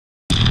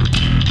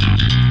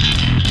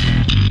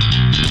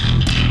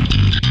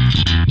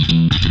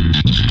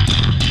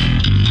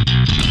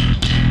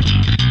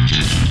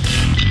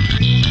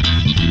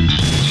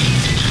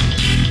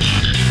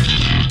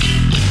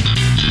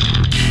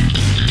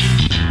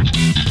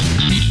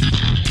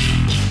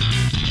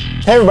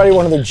Hey everybody,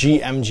 another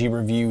GMG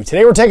review.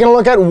 Today we're taking a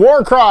look at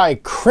Warcry,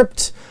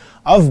 Crypt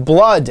of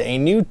Blood, a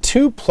new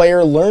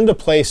 2-player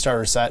learn-to-play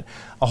starter set,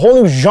 a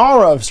whole new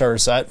genre of starter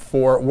set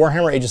for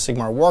Warhammer Age of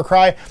Sigmar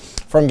Warcry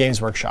from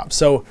Games Workshop.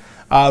 So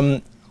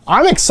I'm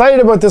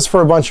excited about this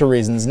for a bunch of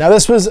reasons. Now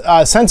this was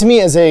sent to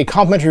me as a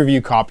complimentary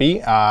review copy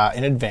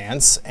in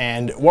advance,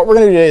 and what we're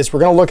going to do is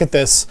we're going to look at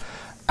this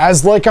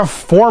as like a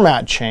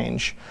format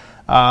change.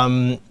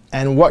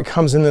 And what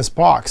comes in this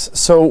box.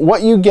 So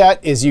what you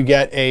get is you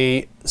get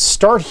a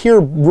Start Here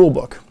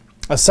rulebook,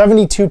 a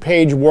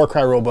 72-page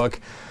Warcry rulebook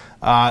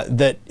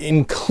that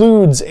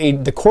includes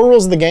the core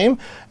rules of the game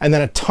and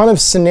then a ton of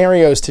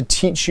scenarios to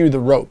teach you the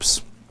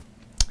ropes.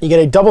 You get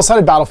a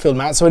double-sided battlefield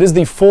mat, so it is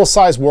the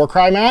full-size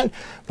Warcry mat,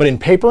 but in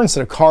paper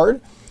instead of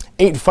card.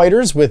 8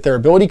 fighters with their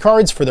ability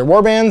cards for their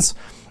warbands,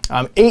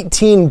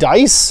 18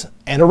 dice,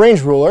 and a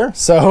range ruler.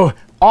 So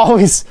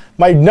always,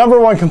 my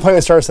 #1 complaint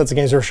with starter sets at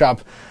Games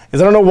Workshop is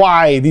I don't know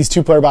why these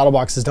 2-player battle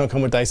boxes don't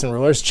come with dice and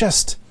rulers.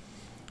 Just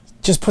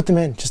put them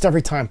in, just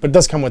every time. But it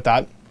does come with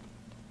that.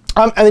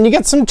 And then you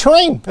get some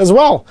terrain as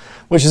well,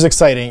 which is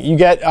exciting. You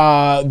get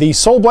the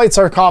Soulblight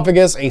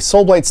sarcophagus, a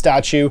Soulblight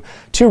statue,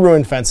 2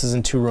 ruined fences,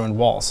 and 2 ruined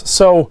walls.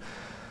 So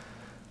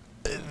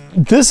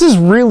this is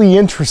really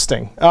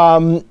interesting.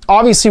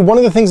 Obviously, one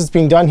of the things that's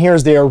being done here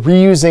is they are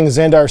reusing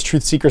Xandar's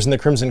Truthseekers in the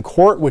Crimson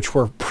Court, which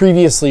were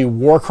previously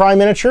Warcry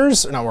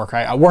miniatures, not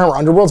Warcry, Warhammer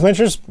Underworld's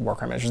miniatures.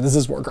 Warcry miniatures, this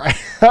is Warcry.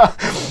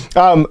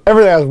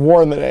 Everything has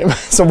war in the name,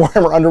 so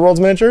Warhammer Underworld's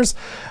miniatures.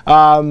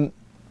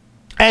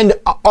 And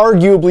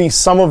arguably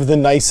some of the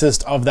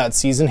nicest of that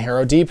season,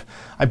 Harrowdeep.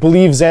 I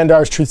believe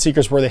Xandar's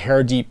Truthseekers were the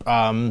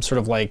Harrowdeep sort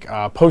of like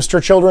poster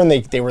children.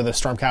 They were the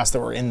Stormcast that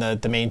were in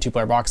the main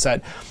 2-player box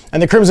set.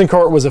 And the Crimson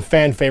Court was a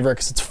fan favorite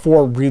because it's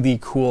 4 really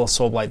cool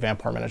Soulblight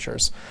Vampire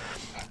miniatures.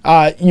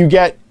 You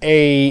get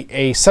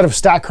a set of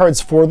stat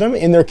cards for them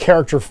in their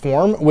character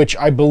form, which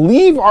I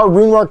believe are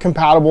Runemark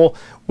compatible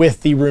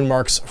with the rune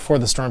marks for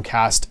the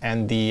Stormcast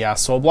and the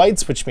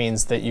Soulblights, which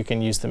means that you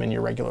can use them in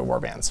your regular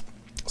warbands.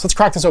 So let's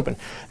crack this open.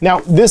 Now,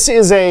 this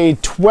is a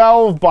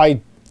 12 by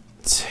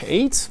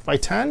 8 by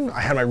 10. I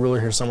had my ruler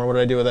here somewhere. What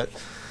did I do with it?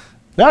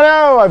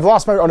 No, I've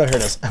lost my, oh no, here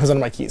it is. It was under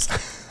my keys.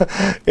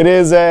 It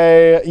is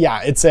a,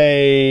 yeah, it's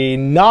a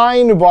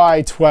 9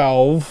 by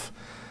 12.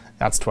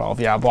 That's 12,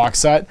 yeah, box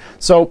set.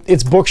 So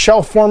it's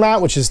bookshelf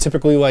format, which is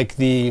typically like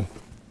the,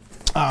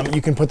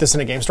 you can put this in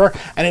a game store,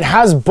 and it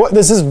has,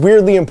 this is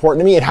weirdly important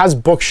to me, it has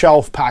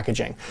bookshelf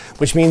packaging,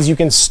 which means you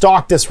can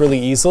stock this really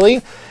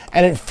easily,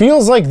 and it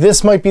feels like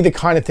this might be the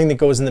kind of thing that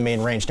goes in the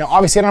main range. Now,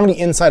 obviously, I don't have any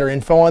insider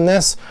info on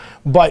this,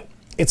 but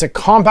it's a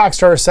compact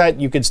starter set.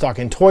 You could stock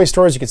in toy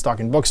stores, you could stock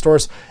in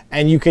bookstores,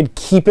 and you could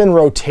keep in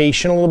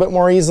rotation a little bit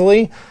more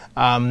easily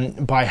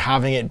by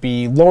having it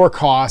be lower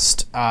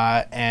cost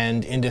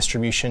and in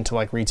distribution to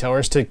like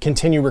retailers to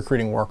continue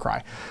recruiting Warcry.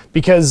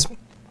 Because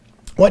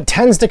what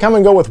tends to come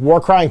and go with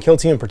Warcry and Kill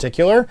Team in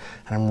particular,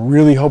 and I'm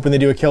really hoping they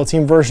do a Kill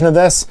Team version of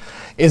this,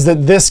 is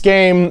that this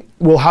game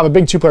will have a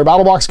big 2-player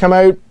battle box come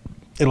out.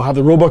 It'll have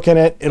the rulebook in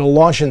it. It'll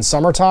launch in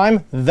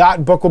summertime.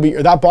 That book will be,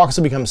 or that box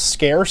will become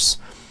scarce,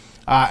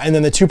 and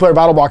then the 2-player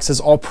battle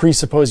boxes all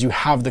presuppose you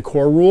have the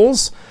core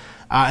rules,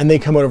 and they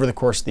come out over the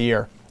course of the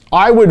year.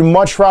 I would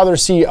much rather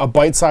see a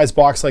bite-sized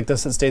box like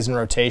this that stays in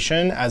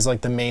rotation as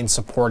like the main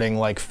supporting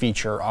like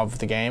feature of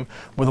the game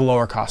with a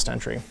lower cost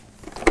entry.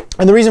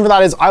 And the reason for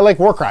that is I like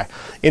Warcry.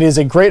 It is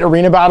a great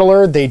arena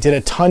battler. They did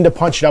a ton to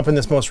punch it up in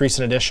this most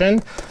recent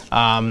edition.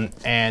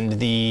 And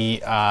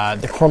the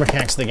core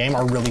mechanics of the game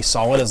are really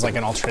solid as like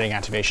an alternating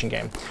activation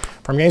game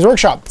from Games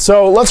Workshop.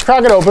 So let's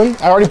crack it open.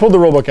 I already pulled the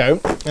rulebook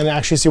out and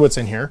actually see what's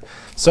in here.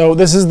 So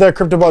this is the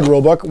Crypt of Blood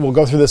rulebook. We'll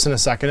go through this in a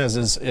second as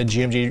is a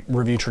GMG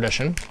review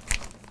tradition.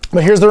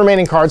 But here's the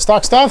remaining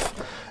cardstock stuff.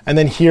 And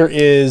then here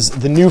is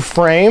the new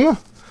frame.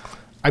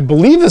 I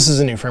believe this is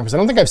a new frame because I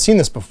don't think I've seen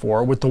this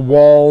before, with the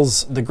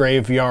walls, the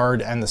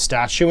graveyard, and the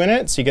statue in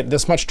it. So you get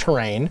this much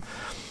terrain.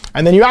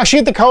 And then you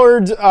actually get the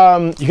colored,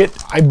 you get,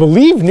 I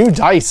believe, new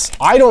dice.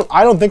 I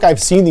don't think I've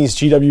seen these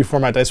GW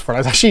format dice before.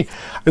 I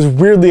was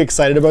weirdly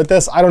excited about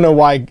this. I don't know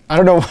why. I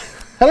don't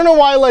know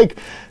why, like,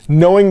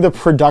 knowing the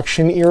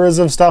production eras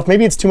of stuff,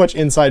 maybe it's too much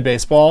inside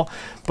baseball,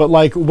 but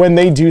like when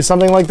they do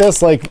something like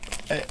this, like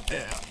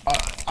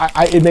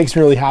it makes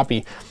me really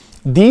happy.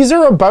 These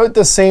are about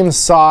the same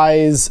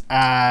size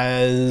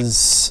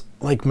as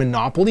like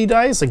Monopoly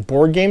dice, like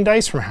board game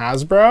dice from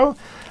Hasbro.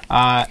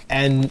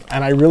 And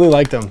I really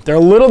like them. They're a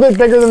little bit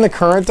bigger than the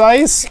current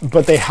dice,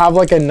 but they have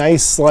like a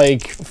nice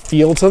like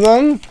feel to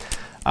them.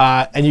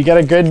 And you get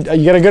a good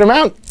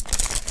amount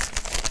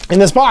in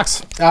this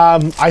box.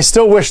 I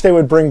still wish they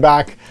would bring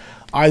back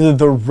either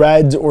the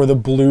red or the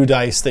blue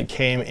dice that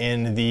came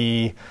in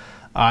the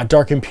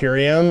Dark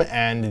Imperium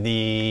and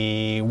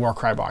the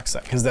Warcry box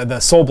set, because the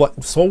Soul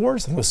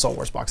Wars? I think it was Soul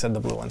Wars box set,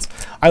 the blue ones.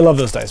 I love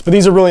those dice, but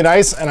these are really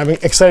nice, and I'm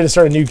excited to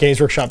start a new Games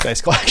Workshop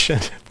dice collection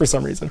for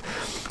some reason.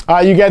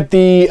 You get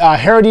the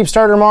Harrowdeep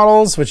starter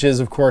models, which is,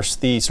 of course,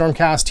 the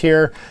Stormcast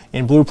here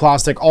in blue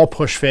plastic, all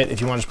push fit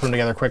if you want to just put them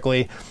together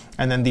quickly.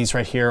 And then these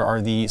right here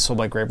are the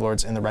Soulblight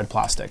Gravelords in the red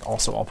plastic,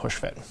 also all push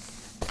fit.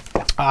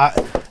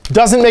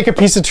 Doesn't make a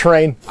piece of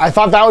terrain. I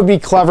thought that would be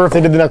clever if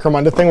they did the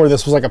Necromunda thing where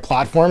this was like a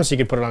platform so you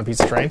could put it on a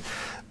piece of terrain,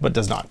 but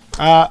does not.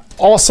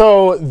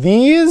 Also,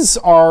 these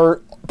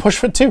are push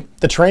fit 2,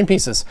 the terrain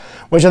pieces,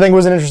 which I think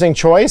was an interesting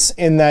choice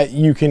in that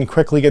you can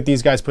quickly get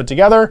these guys put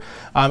together.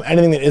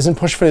 Anything that isn't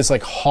push fit is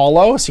like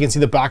hollow, so you can see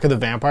the back of the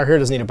vampire here. It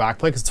doesn't need a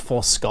backplate because it's full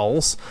of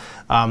skulls.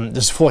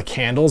 Just full of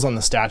candles on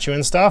the statue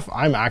and stuff.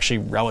 I'm actually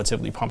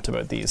relatively pumped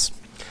about these.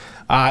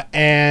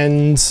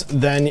 And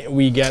then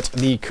we get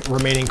the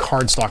remaining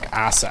cardstock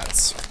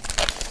assets.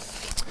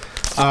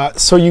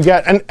 So you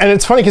get, and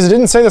it's funny because it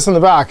didn't say this on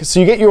the back, so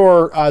you get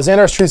your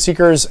Xandar's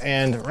Truthseekers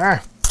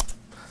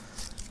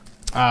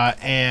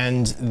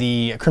and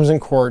the Crimson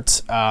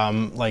Court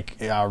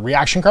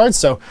reaction cards.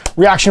 So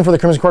reaction for the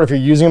Crimson Court if you're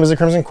using them as a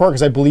Crimson Court,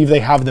 because I believe they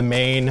have the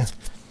main,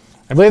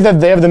 I believe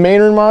that they have the main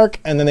rune mark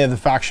and then they have the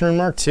faction rune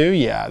mark too.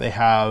 Yeah, they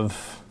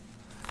have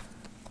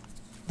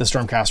the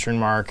Stormcast rune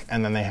mark,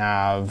 and then they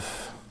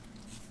have,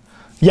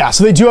 yeah,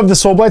 so they do have the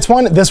Soulblights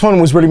one. This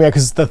one was really mad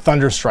because it's the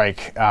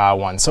Thunderstrike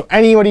one. So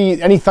any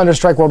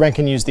Thunderstrike warband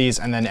can use these,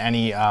 and then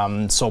any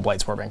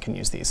Soulblights warband can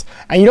use these.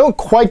 And you don't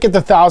quite get the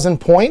 1,000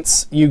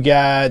 points. You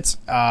get,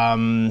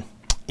 in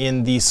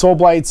the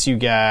Soulblights, you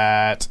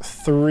get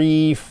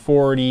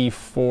 340,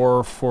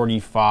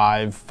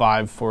 445,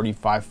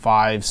 545,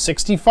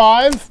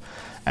 565.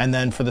 And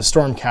then for the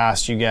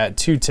Stormcast, you get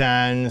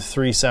 210,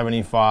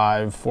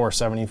 375,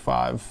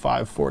 475,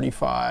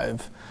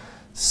 545,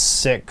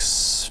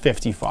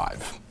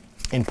 655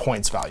 in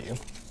points value.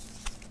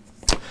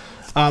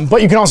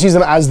 But you can also use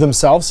them as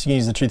themselves. You can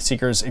use the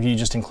Truthseekers if you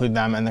just include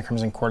them and the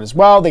Crimson Court as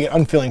well. They get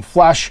Unfeeling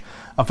Flesh.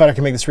 A fighter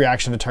can make this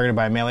reaction if targeted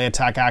by a melee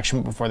attack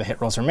action before the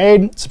hit rolls are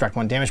made. Subtract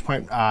 1 damage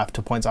point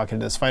to points allocated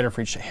to this fighter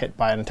for each hit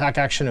by an attack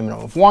action, a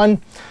minimum of 1.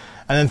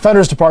 And then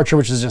Thunder's Departure,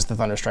 which is just the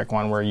Thunderstrike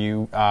one, where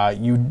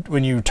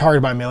when you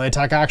target by a melee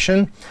attack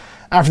action,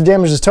 after the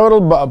damage is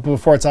totaled, but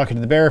before it's allocated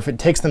to the bearer, if it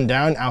takes them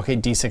down,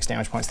 allocate D6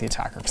 damage points to the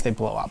attacker because they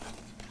blow up.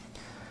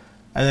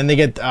 And then they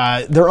get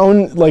their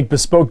own like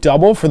bespoke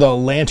double for the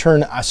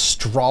Lantern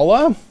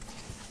Astrala,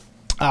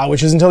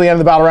 which is until the end of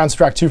the battle round,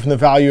 subtract 2 from the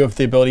value of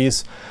the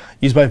abilities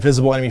used by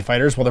visible enemy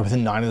fighters while they're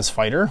within 9 of this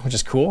fighter, which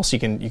is cool. So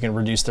you can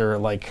reduce their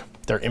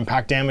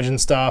impact damage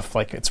and stuff.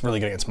 Like, it's really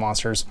good against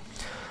monsters.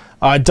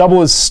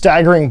 Double is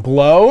Staggering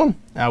Blow,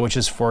 which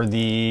is for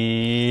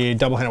the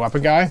double-handed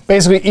weapon guy.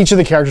 Basically, each of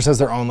the characters has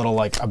their own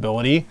little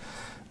ability.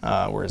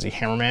 Where is he?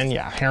 Hammerman?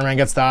 Yeah, Hammerman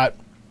gets that,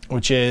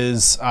 which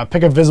is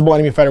pick a visible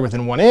enemy fighter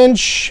within 1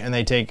 inch, and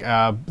they take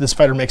that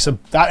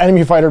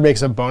enemy fighter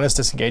makes a bonus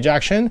disengage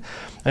action,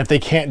 and if they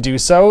can't do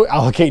so,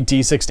 allocate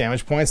D6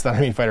 damage points to that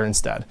enemy fighter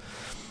instead.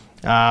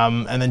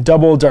 And then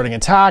double darting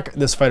attack.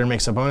 This fighter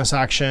makes a bonus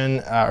action,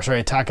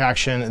 attack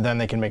action, and then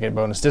they can make a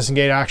bonus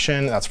disengage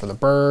action. That's for the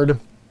bird.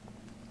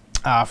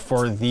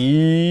 For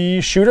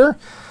the shooter,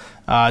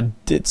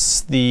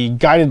 it's the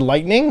Guided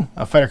Lightning.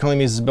 A fighter can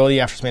only use his ability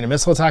after it's made a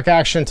missile attack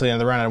action until the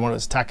end of the round. And one of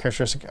its attack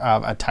characteristic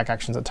attack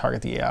actions that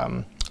target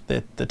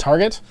the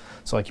target.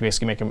 So you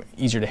basically make them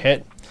easier to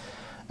hit.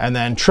 And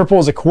then triple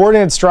is a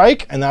coordinated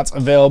strike, and that's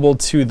available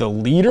to the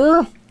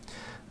leader.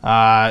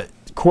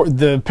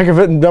 The pick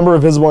a number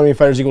of visible enemy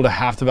fighters equal to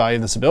half the value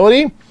of this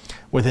ability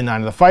within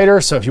 9 of the fighter.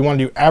 So if you want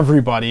to do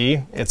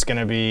everybody, it's going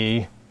to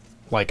be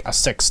like a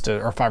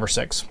 5 or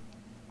 6.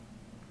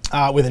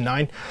 Within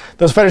 9.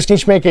 Those fighters can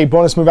each make a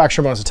bonus move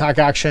action, bonus attack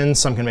action.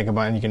 Some can make a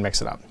bonus, you can mix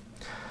it up.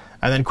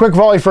 And then quick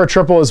volley for a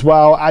triple as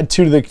well. Add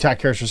 2 to the attack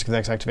characteristic of the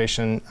next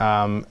activation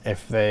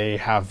if they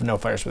have no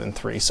fighters within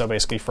 3. So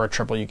basically for a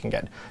triple, you can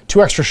get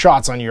 2 extra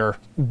shots on your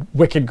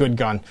wicked good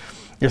gun.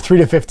 Your 3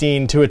 to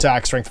 15, 2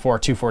 attack, strength 4,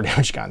 2/4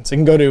 damage gun. So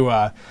you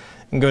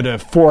can go to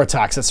 4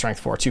 attacks at strength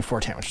 4, 2/4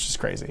 damage, which is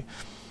crazy.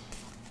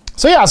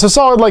 So yeah, so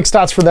solid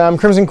stats for them.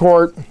 Crimson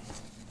Court.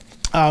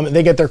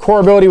 They get their core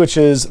ability, which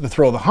is the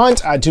Thrill of the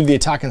Hunt. Add 2 to the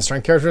attack and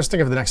strength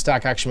characteristic of the next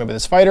attack action made by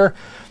this fighter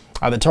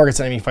that targets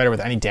an enemy fighter with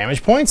any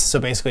damage points. So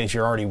basically, if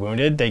you're already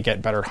wounded, they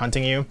get better at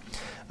hunting you.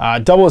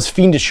 Double is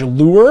Fiendish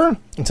Lure.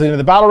 Until the end of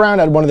the battle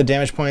round, add 1 of the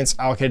damage points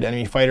allocated to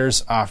enemy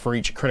fighters for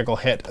each critical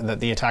hit that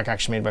the attack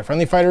action made by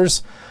friendly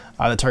fighters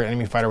that target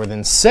enemy fighter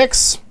within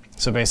 6.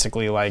 So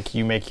basically,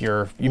 you make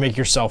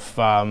yourself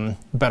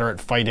better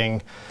at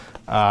fighting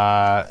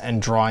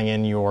and drawing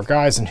in your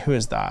guys. And who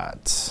is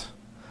that?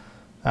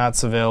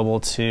 That's available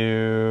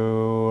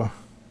to,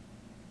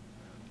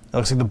 it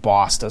looks like the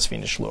boss does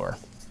Fiendish Lure.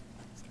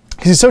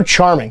 Because he's so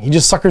charming, he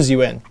just suckers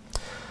you in.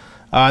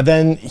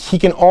 Then he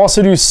can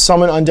also do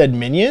Summon Undead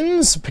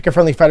Minions. Pick a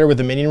friendly fighter with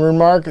a minion rune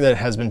mark that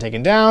has been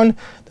taken down.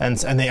 I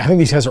think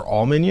these guys are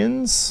all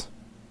minions.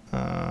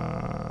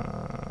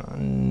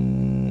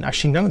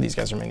 Actually, none of these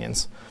guys are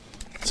minions.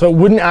 So it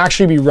wouldn't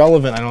actually be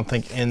relevant, I don't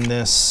think, in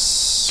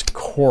this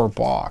core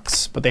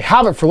box. But they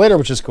have it for later,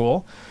 which is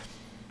cool.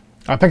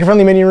 Pick a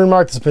friendly minion rune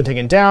mark that's been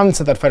taken down,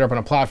 set that fighter up on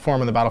a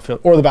platform on the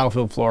battlefield or the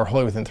battlefield floor,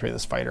 wholly within 3 of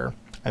this fighter.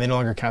 And they no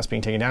longer count as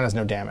being taken down, has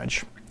no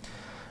damage.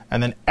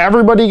 And then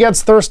everybody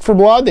gets Thirst for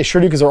Blood. They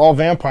sure do because they're all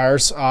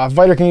vampires.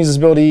 Fighter can use this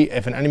ability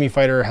if an enemy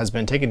fighter has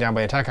been taken down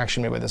by attack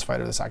action made by this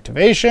fighter, this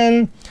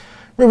activation.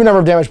 Remove a number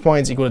of damage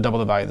points equal to double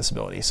the value of this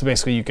ability. So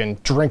basically you can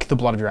drink the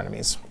blood of your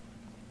enemies.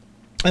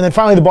 And then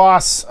finally the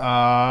boss,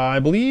 I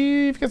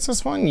believe gets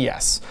this one,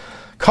 yes.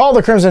 Call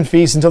the Crimson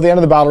Feast until the end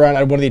of the battle round.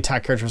 Add one of the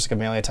attack characteristic of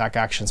melee attack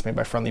actions made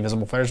by friendly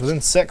visible players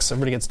within 6.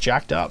 Everybody gets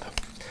jacked up.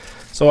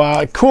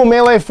 So cool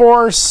melee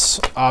force,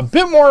 a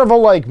bit more of a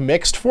like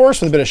mixed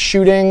force with a bit of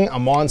shooting, a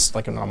monster,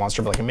 like not a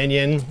monster, but like a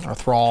minion or a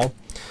thrall.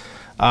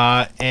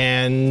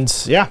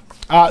 And yeah,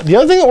 the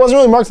other thing that wasn't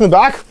really marked in the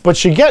back,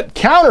 but you get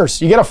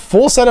counters. You get a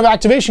full set of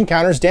activation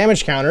counters,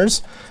 damage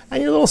counters,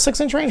 and your little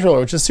 6-inch range ruler,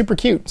 which is super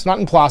cute. It's not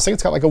in plastic,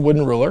 it's got like a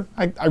wooden ruler.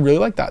 I really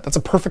like that. That's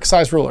a perfect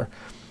size ruler.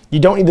 You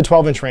don't need the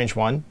 12-inch range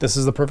one. This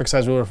is the perfect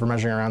size ruler for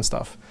measuring around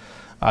stuff.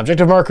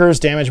 Objective markers,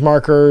 damage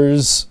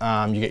markers,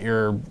 you get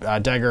your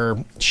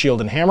dagger,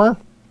 shield, and hammer,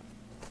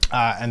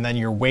 and then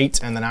your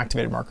weight and then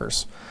activated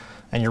markers,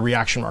 and your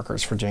reaction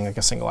markers for doing like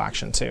a single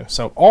action too.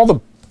 So all the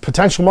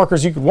potential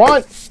markers you could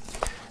want,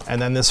 and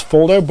then this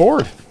fold-out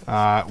board,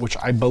 which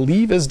I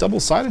believe is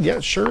double-sided. Yeah,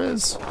 it sure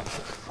is.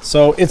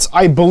 So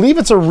I believe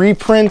it's a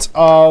reprint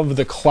of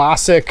the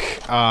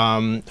classic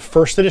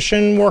first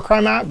edition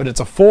Warcry mat, but it's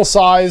a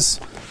full-size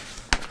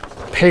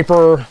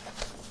paper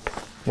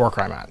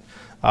Warcry mat,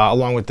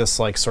 along with this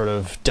like sort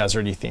of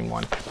deserty themed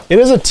one. It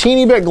is a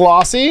teeny bit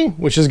glossy,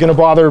 which is going to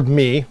bother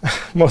me,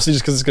 mostly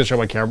just because it's going to show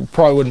my camera.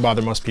 Probably wouldn't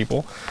bother most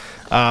people,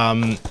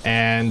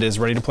 and is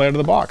ready to play out of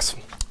the box.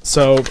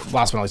 So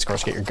last but not least, of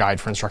course, get your guide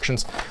for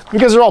instructions.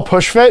 Because they're all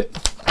push fit,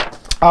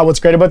 what's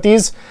great about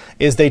these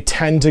is they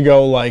tend to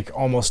go like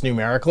almost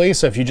numerically.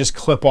 So if you just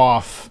clip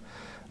off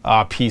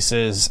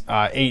pieces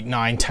 8,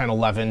 9, 10,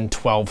 11,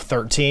 12,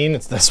 13,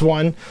 it's this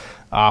one.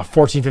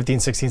 14, 15,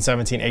 16,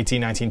 17,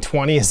 18, 19,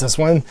 20 is this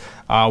one.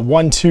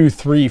 1, 2,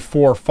 3,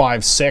 4,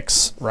 5,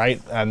 6,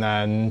 right? And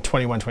then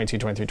 21, 22,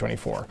 23,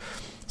 24.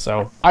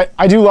 So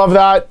I do love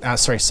that.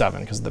 Sorry,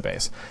 7 because of the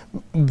base.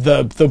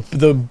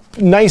 The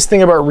nice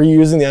thing about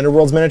reusing the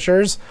Underworld's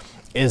miniatures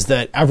is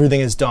that everything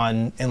is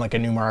done in like a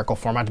numerical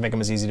format to make them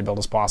as easy to build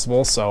as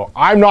possible. So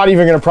I'm not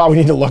even going to probably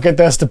need to look at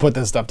this to put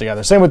this stuff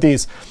together. Same with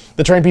these.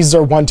 The terrain pieces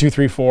are 1, 2,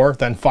 3, 4,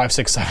 then 5,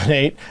 6, 7,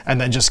 8, and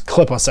then just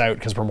clip us out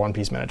because we're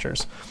one-piece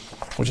miniatures,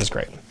 which is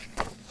great.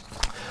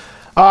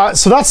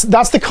 So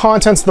that's the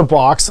contents of the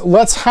box.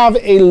 Let's have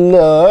a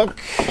look.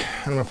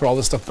 I'm going to put all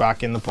this stuff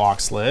back in the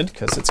box lid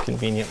because it's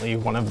conveniently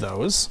one of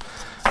those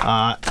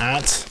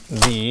at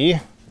the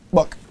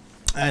book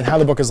and how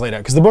the book is laid out.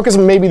 Because the book is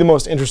maybe the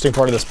most interesting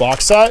part of this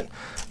box set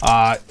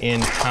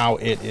in how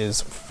it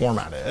is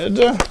formatted.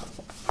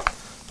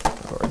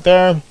 Right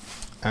there.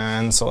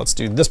 And so let's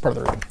do this part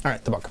of the review. All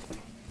right, the book.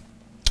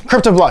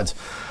 Crypt of Blood.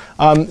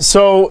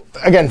 So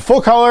again,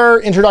 full color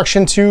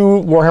introduction to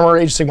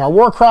Warhammer Age of Sigmar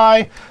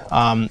Warcry.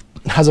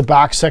 Has a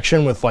back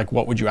section with like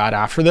what would you add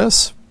after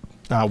this,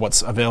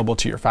 what's available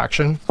to your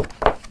faction,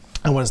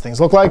 and what does things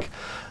look like.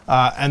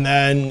 And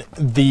then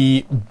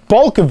the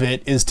bulk of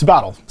it is to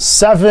battle.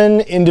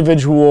 7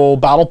 individual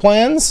battle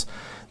plans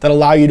that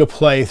allow you to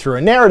play through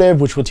a narrative,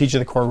 which will teach you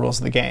the core rules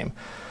of the game.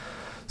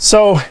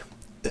 So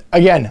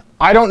again,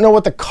 I don't know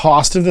what the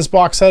cost of this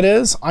box set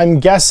is. I'm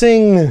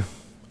guessing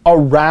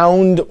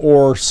around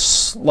or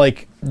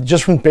like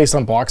just from based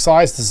on box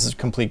size, this is a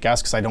complete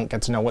guess because I don't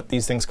get to know what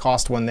these things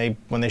cost when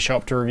they show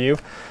up to review,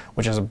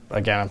 which is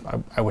again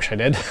I wish I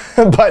did,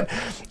 but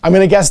I'm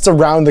gonna guess it's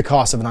around the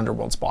cost of an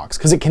Underworlds box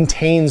because it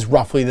contains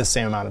roughly the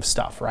same amount of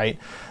stuff, right?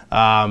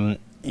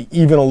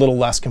 Even a little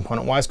less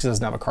component wise because it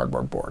doesn't have a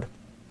cardboard board.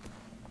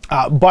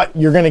 But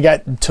you're gonna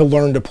get to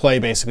learn to play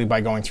basically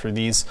by going through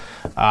these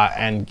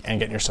and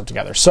getting your stuff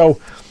together. So.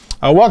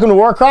 Welcome to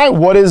Warcry.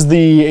 What is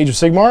the Age of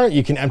Sigmar?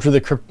 You can enter the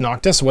Crypt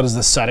Noctis. What is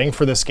the setting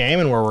for this game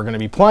and where we're going to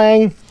be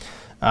playing?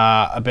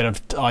 A bit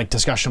of like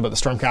discussion about the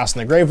Stormcast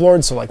and the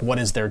Gravelord. So like, what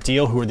is their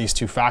deal? Who are these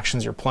two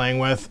factions you're playing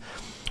with?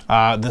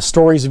 The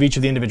stories of each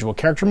of the individual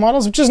character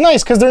models, which is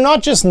nice because they're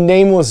not just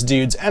nameless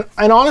dudes.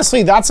 And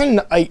honestly, that's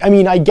I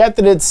mean, I get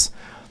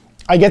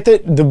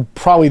that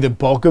probably the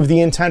bulk of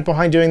the intent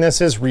behind doing this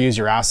is reuse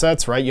your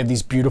assets, right? You have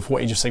these beautiful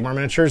Age of Sigmar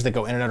miniatures that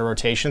go in and out of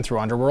rotation through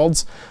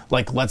Underworlds.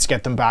 Like, let's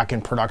get them back in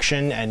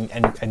production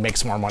and make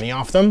some more money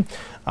off them.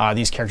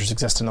 These characters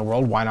exist in the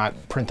world. Why not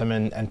print them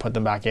and put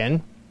them back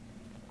in?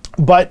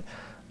 But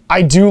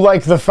I do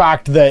like the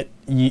fact that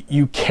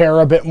you care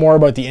a bit more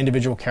about the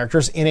individual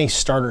characters in a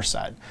starter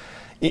set.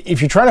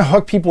 If you're trying to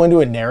hook people into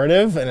a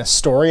narrative and a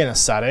story and a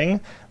setting,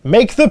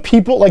 make the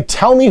people, like,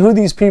 tell me who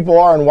these people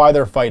are and why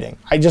they're fighting.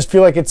 I just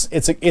feel like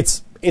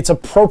it's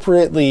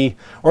appropriately,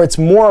 or it's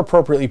more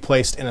appropriately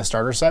placed in a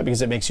starter set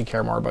because it makes you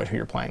care more about who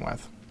you're playing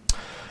with.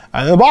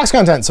 And then the box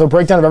content, so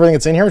breakdown of everything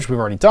that's in here, which we've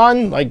already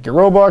done, like your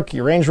rulebook,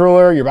 your range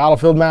ruler, your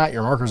battlefield mat,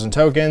 your markers and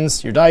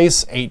tokens, your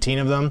dice, 18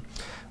 of them.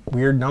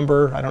 Weird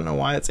number, I don't know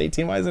why it's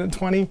 18, why isn't it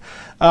 20?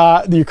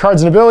 Your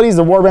cards and abilities,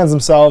 the warbands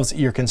themselves,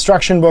 your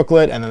construction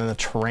booklet, and then the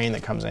terrain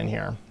that comes in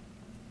here.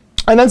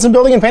 And then some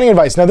building and painting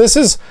advice. Now this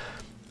is,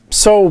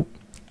 so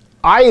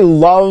I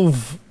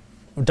love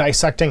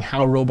dissecting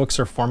how rulebooks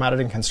are formatted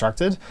and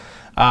constructed.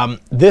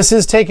 This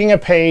is taking a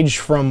page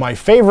from my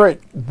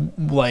favorite,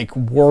 like,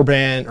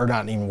 warband, or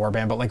not even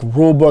warband, but like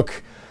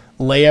rulebook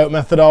layout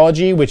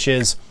methodology, which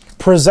is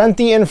present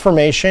the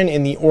information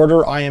in the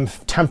order I am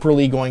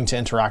temporally going to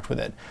interact with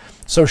it.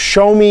 So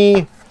show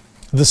me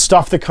the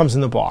stuff that comes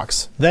in the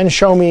box. Then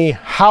show me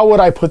how would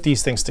I put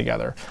these things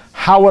together?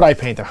 How would I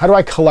paint them? How do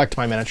I collect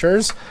my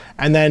miniatures?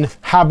 And then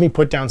have me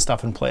put down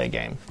stuff and play a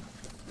game.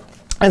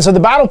 And so the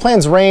battle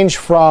plans range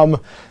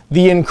from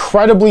the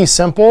incredibly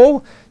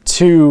simple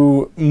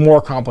to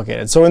more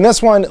complicated. So in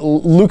this one,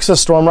 Luke's a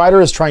Storm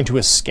Rider is trying to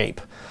escape.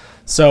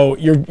 So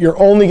you're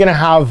only going to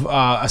have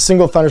a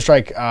single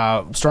Thunderstrike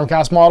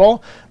Stormcast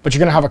model, but you're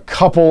going to have a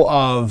couple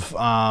of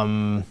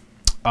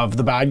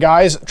the bad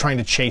guys trying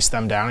to chase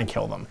them down and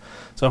kill them.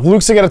 So if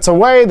Luke's gets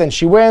away, then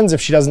she wins.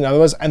 If she doesn't,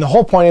 otherwise. And the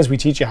whole point is we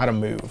teach you how to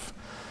move,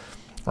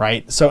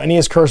 right? So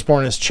Aeneas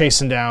Curseborn is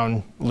chasing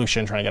down Lucia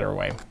and trying to get her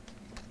away.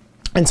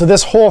 And so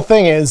this whole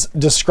thing is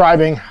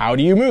describing how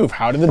do you move?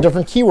 How do the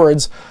different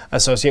keywords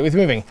associate with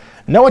moving?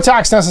 No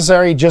attacks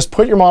necessary, just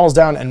put your models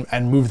down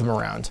and move them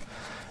around.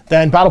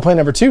 Then battle plan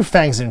number 2,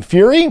 Fangs in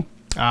Fury.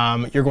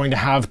 You're going to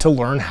have to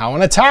learn how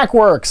an attack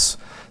works.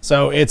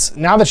 So it's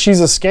now that she's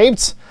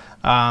escaped,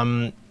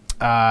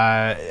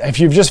 if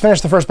you've just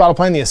finished the first battle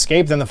plan, the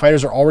escape, then the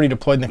fighters are already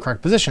deployed in the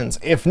correct positions.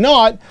 If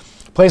not,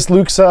 place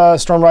Luke's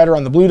Storm Rider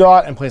on the blue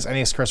dot and place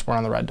Aeneas Curseborn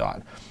on the red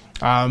dot.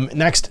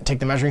 Next, take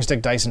the measuring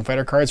stick, dice, and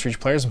fighter cards for each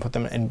player and put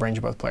them in range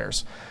of both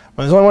players.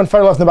 When there's only one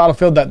fighter left in the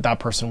battlefield, that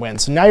person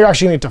wins. So now you're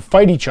actually going to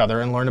fight each other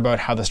and learn about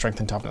how the strength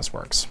and toughness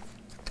works.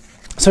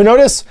 So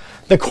notice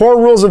the core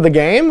rules of the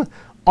game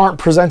aren't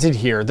presented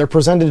here. They're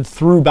presented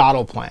through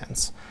battle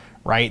plans,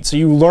 right? So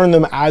you learn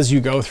them as you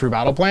go through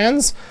battle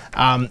plans,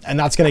 and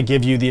that's going to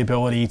give you the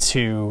ability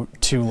to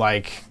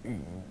like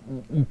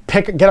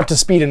get up to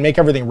speed and make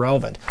everything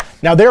relevant.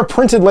 Now they're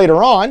printed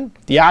later on,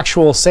 the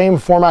actual same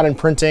format and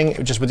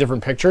printing, just with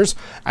different pictures,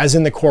 as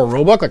in the core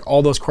rulebook. Like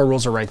all those core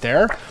rules are right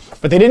there,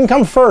 but they didn't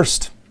come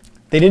first.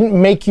 They didn't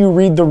make you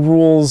read the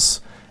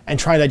rules and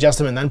try and digest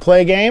them and then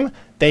play a game.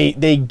 They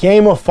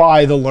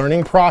gamify the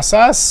learning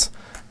process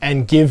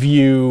and give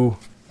you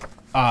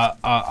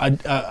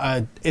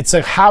it's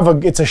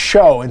a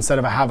show instead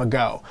of a have a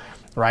go,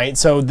 right?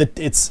 So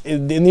it's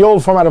in the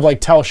old format of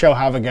like tell, show,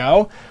 have a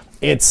go.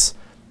 It's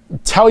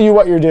tell you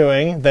what you're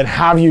doing, then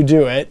have you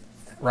do it,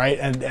 right?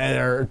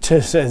 Or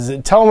tell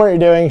them what you're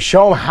doing,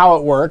 show them how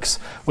it works,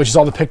 which is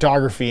all the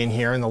pictography in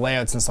here and the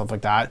layouts and stuff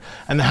like that.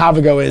 And the have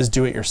a go is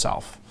do it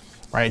yourself,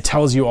 right? It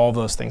tells you all of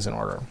those things in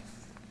order.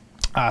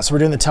 So we're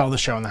doing the tell, the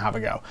show, and the have a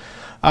go.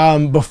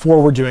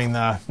 Before we're doing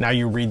the now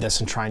you read this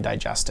and try and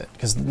digest it,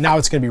 because now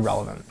it's going to be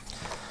relevant.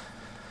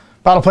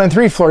 Battle plan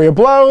 3, Flurry of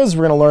Blows.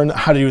 We're going to learn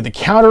how to do the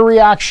counter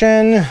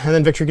reaction and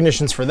then victory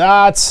conditions for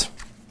that.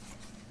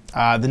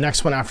 The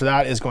next one after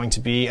that is going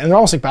to be, and they're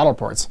almost like battle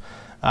reports.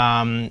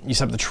 You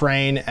set up the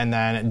terrain and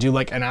then do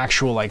like an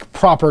actual like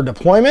proper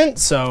deployment.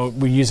 So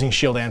we're using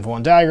shield, anvil,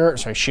 and dagger.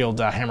 Sorry, shield,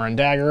 hammer, and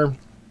dagger.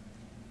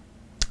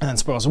 And then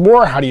spoils of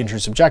war, how do you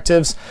introduce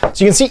objectives?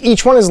 So you can see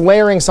each one is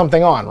layering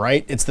something on,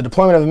 right? It's the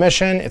deployment of a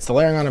mission, it's the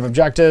layering on of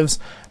objectives,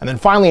 and then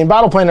finally in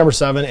battle plan number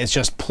 7, it's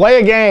just play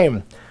a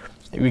game.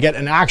 We get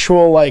an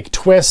actual like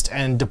twist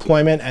and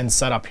deployment and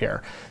setup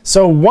here.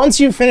 So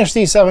once you finish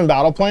these 7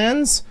 battle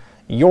plans,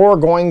 you're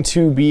going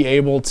to be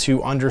able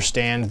to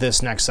understand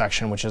this next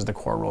section, which is the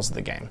core rules of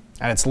the game.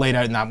 And it's laid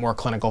out in that more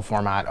clinical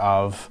format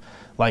of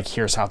like,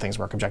 here's how things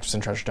work, objectives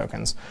and treasure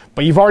tokens.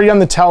 But you've already done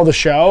the tell, the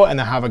show, and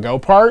the have a go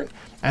part.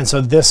 And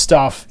so this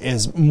stuff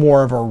is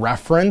more of a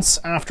reference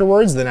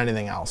afterwards than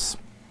anything else.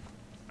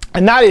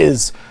 And that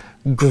is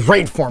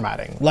great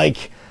formatting.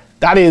 Like,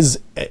 that is,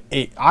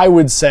 I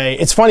would say,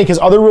 it's funny because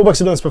other rulebooks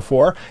have done this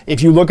before.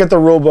 If you look at the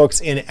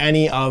rulebooks in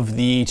any of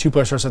the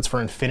 2-player source sets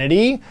for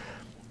Infinity,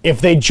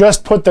 if they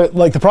just put the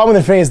problem with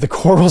Infinity is the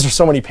core rules are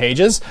so many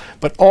pages,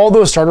 but all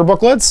those starter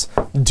booklets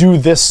do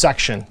this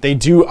section. They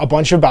do a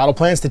bunch of battle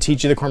plans to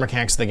teach you the core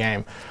mechanics of the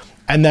game.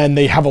 And then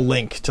they have a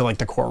link to like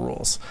the core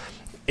rules.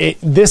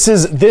 This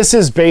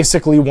is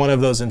basically one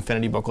of those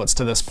Infinity booklets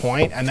to this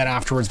point, and then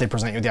afterwards they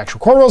present you with the actual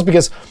core rules,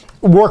 because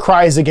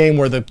Warcry is a game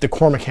where the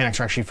core mechanics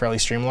are actually fairly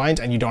streamlined,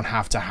 and you don't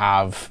have to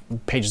have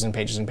pages and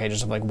pages and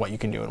pages of like what you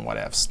can do and what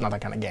ifs. Not that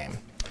kind of game.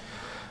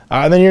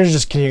 And then you're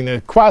just continuing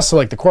the quests, so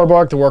like the core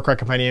book, the Warcry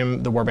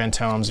Compendium, the Warband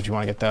tomes, if you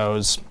want to get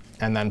those,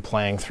 and then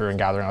playing through and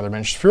gathering other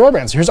miniatures for your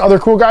warbands. Here's other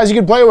cool guys you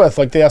could play with,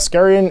 like the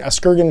Askurgan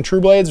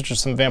Trueblades, which are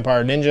some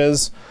vampire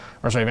ninjas,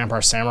 or sorry,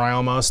 vampire samurai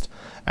almost,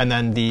 and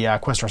then the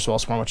Questor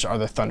Swellspawn, which are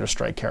the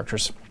Thunderstrike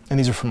characters. And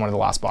these are from one of the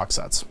last box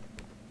sets.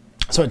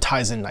 So it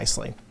ties in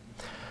nicely.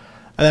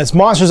 And then it's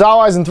monsters,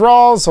 allies, and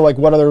thralls. So like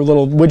what other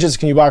little widgets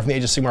can you buy from the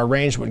Age of Sigmar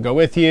range that would go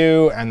with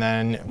you? And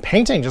then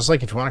painting, just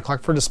like if you want to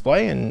collect for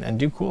display and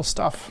do cool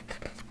stuff.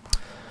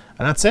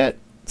 And that's it.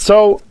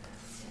 So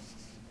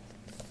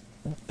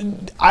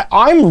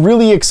I'm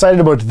really excited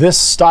about this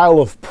style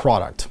of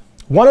product.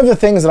 One of the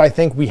things that I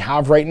think we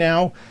have right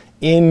now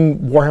in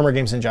Warhammer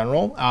games in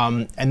general,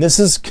 and this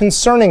is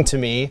concerning to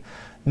me,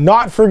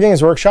 not for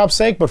Games Workshop's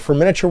sake, but for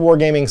miniature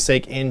wargaming's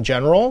sake in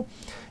general,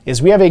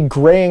 is we have a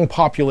graying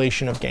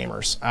population of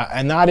gamers.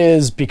 And that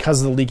is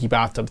because of the leaky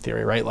bathtub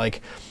theory, right?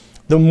 Like,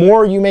 the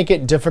more you make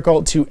it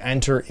difficult to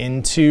enter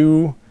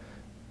into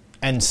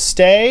and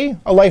stay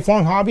a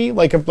lifelong hobby,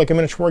 like a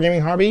miniature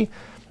wargaming hobby,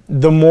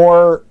 the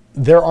more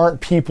there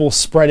aren't people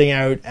spreading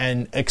out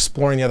and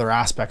exploring the other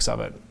aspects of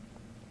it.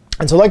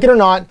 And so, like it or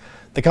not,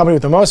 the company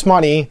with the most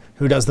money,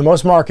 who does the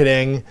most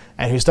marketing,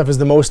 and whose stuff is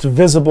the most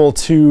visible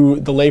to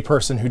the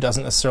layperson who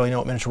doesn't necessarily know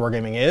what miniature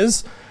wargaming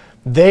is,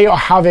 they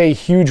have a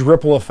huge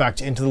ripple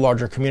effect into the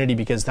larger community,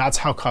 because that's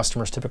how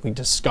customers typically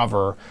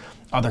discover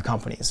other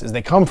companies. Is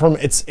they come from,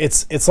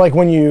 it's like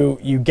when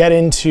you get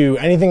into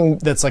anything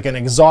that's like an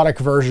exotic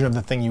version of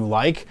the thing you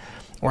like,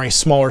 or a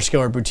smaller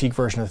scale or boutique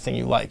version of the thing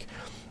you like.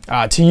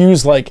 To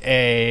use like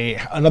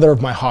another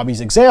of my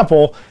hobbies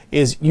example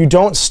is, you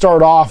don't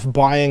start off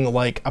buying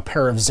like a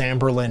pair of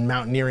Zamberlan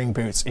mountaineering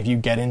boots if you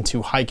get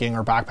into hiking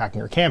or backpacking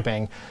or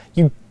camping.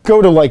 You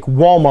go to like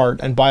Walmart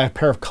and buy a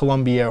pair of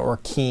Columbia or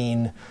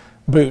Keen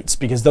boots,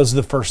 because those are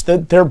the first,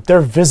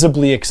 they're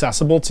visibly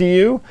accessible to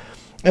you.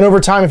 And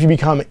over time, if you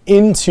become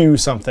into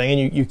something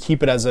and you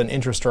keep it as an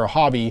interest or a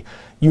hobby,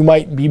 you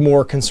might be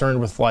more concerned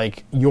with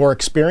like your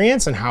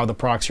experience and how the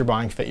products you're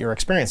buying fit your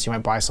experience. You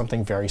might buy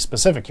something very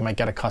specific. You might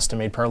get a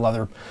custom-made pair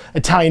of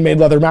Italian-made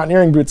leather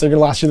mountaineering boots that are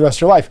gonna last you the rest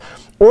of your life.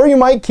 Or you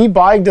might keep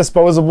buying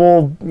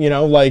disposable, you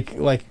know,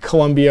 like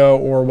Columbia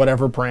or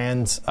whatever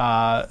brand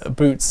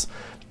boots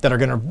that are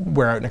gonna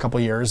wear out in a couple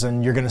of years,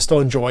 and you're gonna still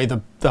enjoy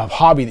the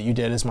hobby that you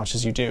did as much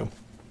as you do.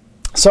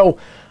 So,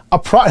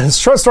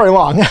 short story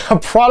long, a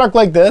product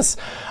like this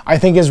I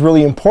think is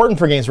really important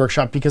for Games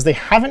Workshop, because they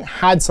haven't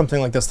had something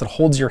like this that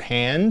holds your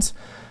hand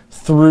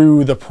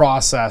through the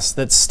process,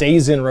 that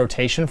stays in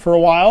rotation for a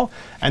while.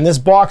 And this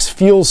box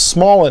feels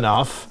small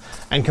enough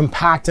and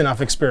compact enough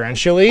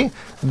experientially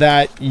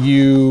that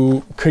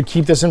you could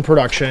keep this in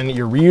production.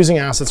 You're reusing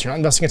assets, you're not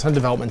investing a ton of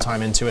development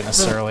time into it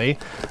necessarily.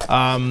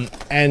 And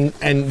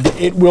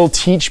it will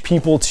teach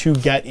people to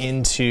get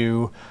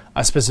into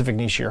a specific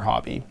niche of your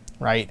hobby.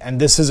 Right, and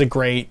this is a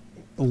great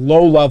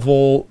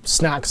low-level,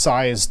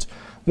 snack-sized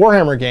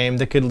Warhammer game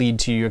that could lead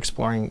to you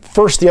exploring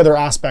first the other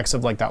aspects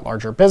of like that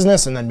larger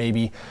business, and then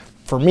maybe,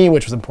 for me,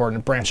 which was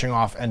important, branching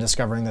off and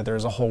discovering that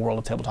there's a whole world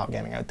of tabletop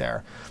gaming out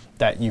there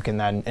that you can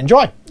then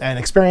enjoy and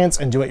experience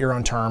and do at your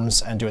own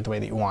terms and do it the way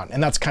that you want.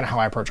 And that's kind of how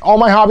I approach all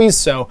my hobbies.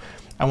 So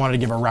I wanted to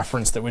give a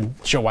reference that would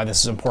show why this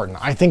is important.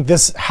 I think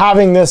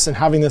having this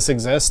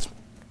exist,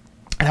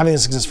 and having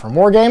this exist for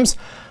more games,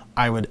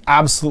 I would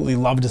absolutely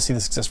love to see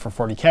this exist for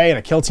 40K in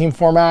a kill team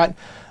format.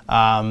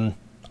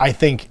 I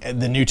think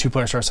the new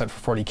 2-player starter set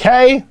for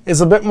 40K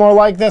is a bit more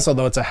like this,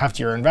 although it's a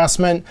heftier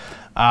investment.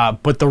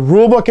 But the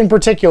rulebook in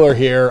particular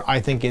here, I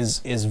think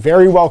is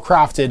very well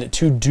crafted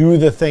to do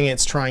the thing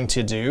it's trying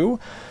to do.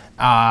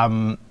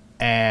 And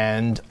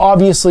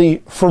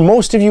obviously, for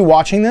most of you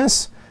watching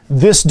this,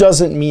 this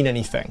doesn't mean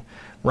anything,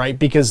 right?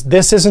 Because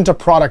this isn't a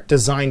product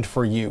designed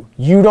for you.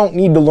 You don't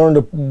need to learn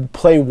to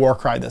play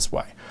Warcry this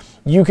way.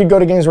 You could go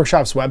to Games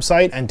Workshop's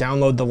website and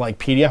download the like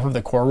PDF of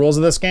the core rules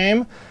of this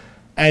game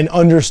and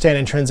understand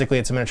intrinsically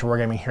it's a miniature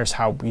wargaming. Here's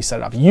how we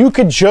set it up. You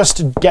could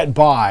just get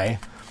by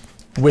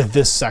with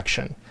this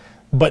section.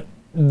 But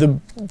the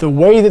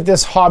way that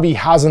this hobby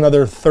has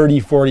another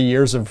 30, 40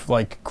 years of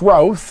like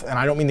growth, and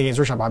I don't mean the Games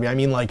Workshop hobby, I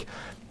mean like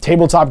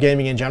tabletop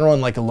gaming in general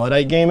and like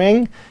Luddite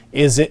gaming,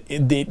 is it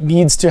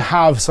needs to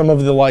have some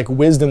of the like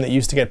wisdom that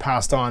used to get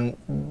passed on,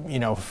 you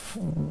know,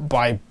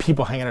 by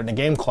people hanging out in a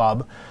game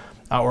club.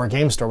 Or a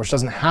game store, which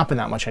doesn't happen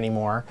that much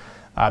anymore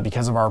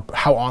because of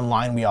how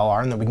online we all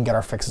are, and that we can get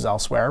our fixes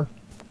elsewhere.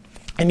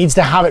 It needs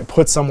to have it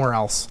put somewhere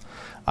else.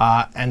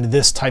 And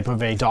this type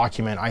of a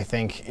document, I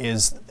think,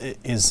 is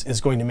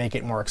going to make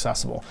it more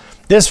accessible.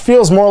 This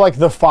feels more like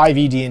the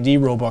 5e D&D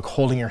rulebook,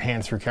 holding your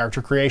hand through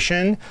character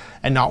creation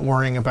and not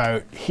worrying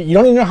about, you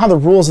don't even know how the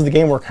rules of the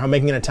game work, how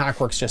making an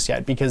attack works just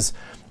yet, because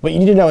what you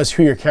need to know is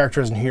who your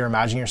character is and who you're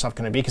imagining yourself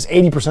going to be, because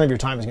 80% of your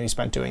time is going to be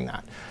spent doing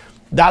that.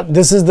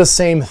 This is the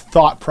same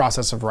thought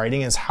process of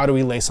writing, is how do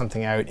we lay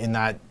something out in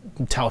that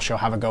tell, show,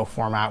 have a go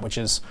format, which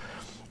is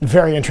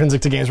very intrinsic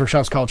to Games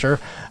Workshop's culture,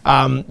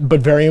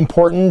 but very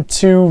important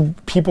to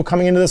people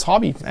coming into this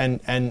hobby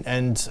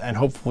and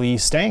hopefully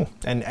staying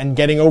and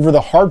getting over the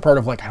hard part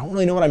of like, I don't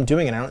really know what I'm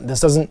doing, and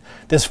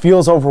this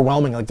feels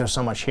overwhelming, like there's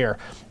so much here.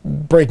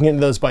 Breaking into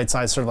those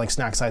bite-sized sort of like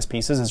snack-sized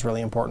pieces is really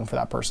important for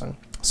that person.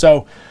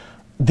 So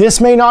this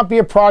may not be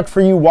a product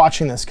for you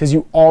watching this because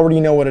you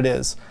already know what it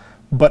is.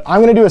 But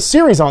I'm going to do a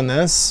series on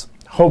this,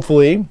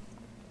 hopefully.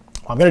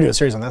 I'm going to do a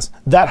series on this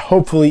that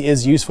hopefully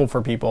is useful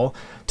for people,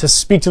 to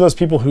speak to those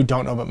people who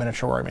don't know what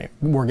miniature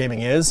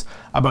wargaming is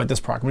about this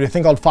product. I'm going to do a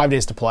thing called 5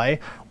 Days to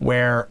Play,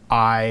 where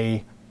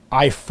I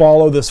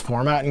follow this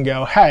format and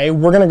go, hey,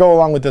 we're going to go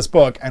along with this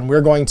book, and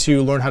we're going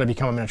to learn how to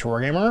become a miniature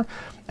wargamer,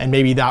 and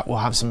maybe that will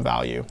have some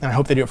value. And I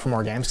hope they do it for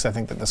more games, because I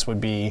think that this would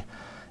be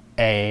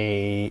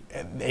a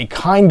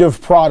kind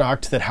of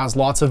product that has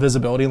lots of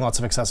visibility and lots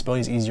of accessibility,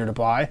 is easier to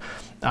buy,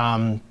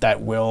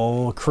 that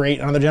will create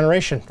another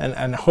generation.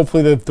 And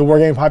hopefully the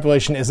wargaming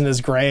population isn't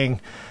as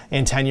graying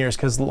in 10 years,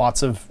 because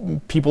lots of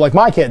people like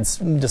my kids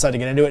decide to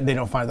get into it and they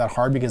don't find it that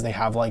hard because they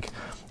have like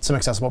some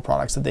accessible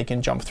products that they can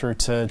jump through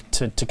to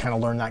kind of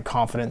learn that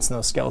confidence and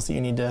those skills that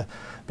you need to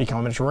become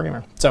a miniature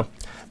wargamer. So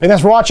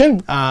thanks for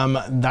watching.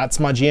 That's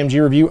my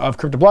GMG review of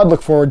Crypt of Blood.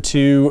 Look forward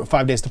to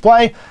 5 Days to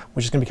Play,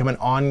 which is going to become an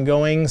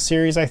ongoing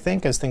series, I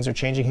think, as things are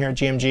changing here at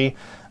GMG.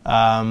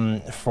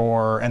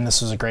 And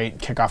this is a great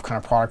kickoff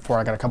kind of product for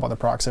it. I got a couple other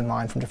products in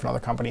mind from different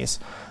other companies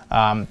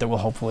that will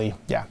hopefully,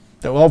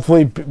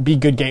 be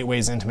good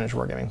gateways into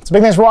miniature wargaming. So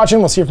big thanks for watching.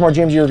 We'll see you for more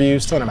GMG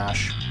reviews. Still in a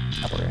mash.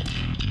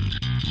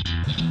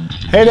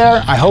 Hey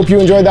there, I hope you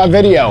enjoyed that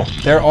video.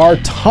 There are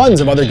tons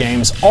of other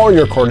games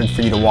already recorded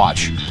for you to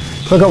watch.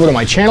 Click over to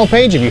my channel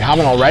page if you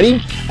haven't already,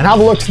 and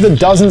have a look through the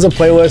dozens of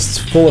playlists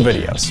full of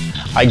videos.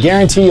 I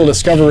guarantee you'll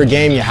discover a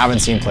game you haven't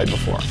seen played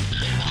before.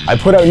 I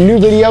put out new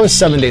videos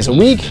 7 days a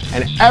week,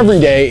 and every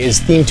day is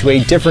themed to a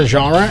different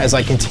genre as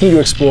I continue to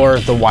explore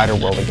the wider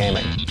world of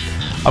gaming.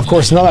 Of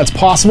course, none of that's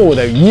possible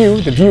without you,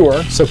 the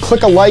viewer, so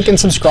click a like and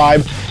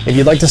subscribe if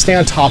you'd like to stay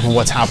on top of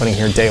what's happening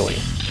here daily.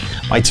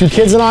 My 2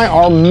 kids and I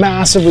are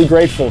massively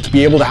grateful to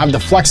be able to have the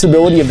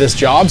flexibility of this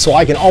job so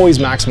I can always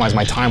maximize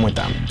my time with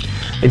them.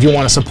 If you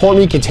want to support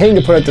me continuing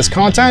to put out this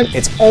content,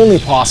 it's only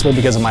possible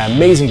because of my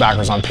amazing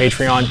backers on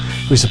Patreon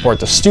who support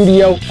the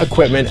studio,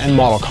 equipment, and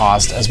model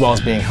cost, as well as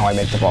being how I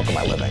make the bulk of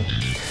my living.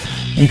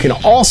 You can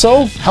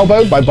also help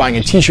out by buying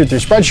a t-shirt through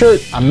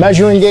Spreadshirt, a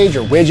measuring gauge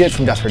or widget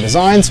from Death Ray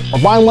Designs, or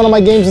buying one of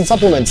my games and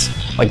supplements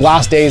like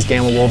Last Days,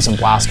 Gamma Wolves, and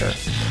Blaster.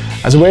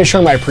 As a way of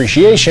showing my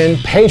appreciation,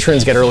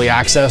 patrons get early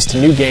access to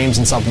new games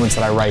and supplements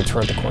that I write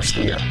throughout the course of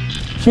the year.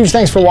 Huge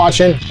thanks for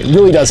watching, it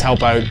really does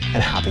help out,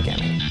 and happy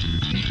gaming.